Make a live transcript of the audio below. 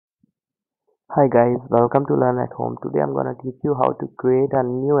Hi guys, welcome to Learn at Home. Today I'm gonna teach you how to create a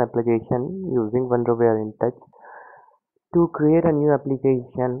new application using Wonderware InTouch. To create a new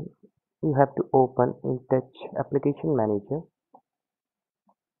application, you have to open InTouch Application Manager.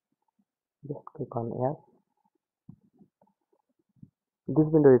 Just click on yes. This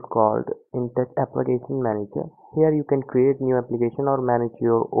window is called InTouch Application Manager. Here you can create new application or manage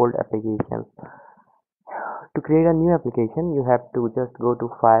your old applications. To create a new application, you have to just go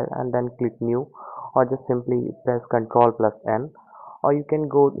to File and then click New, or just simply press Ctrl plus N, or you can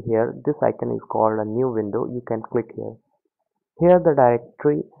go here. This icon is called a new window. You can click here. Here the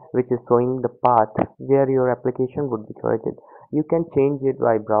directory which is showing the path where your application would be created. You can change it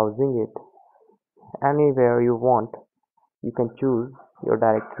by browsing it anywhere you want. You can choose your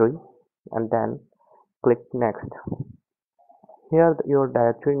directory and then click Next. Here your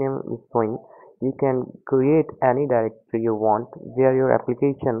directory name is showing. You can create any directory you want where your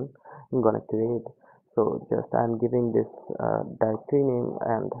application is gonna create. So just I'm giving this directory name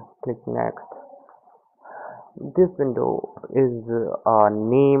and click Next. This window is a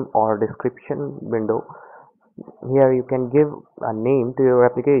name or description window. Here you can give a name to your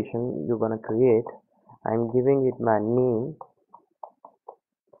application you're gonna create. I'm giving it my name,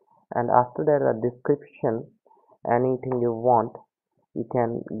 and after that a description. Anything you want you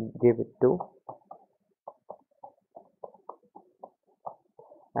can give it to,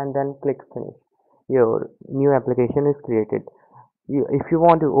 and then click finish. Your new application is created. If you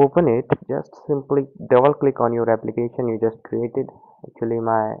want to open it, just simply double click on your application you just created. Actually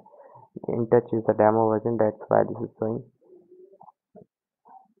my InTouch is the demo version, that's why this is showing.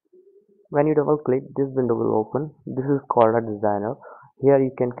 When you double click, this window will open. This is called a designer. Here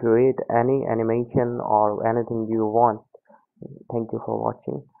you can create any animation or anything you want. Thank you for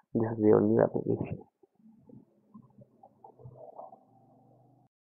watching. This is your new application.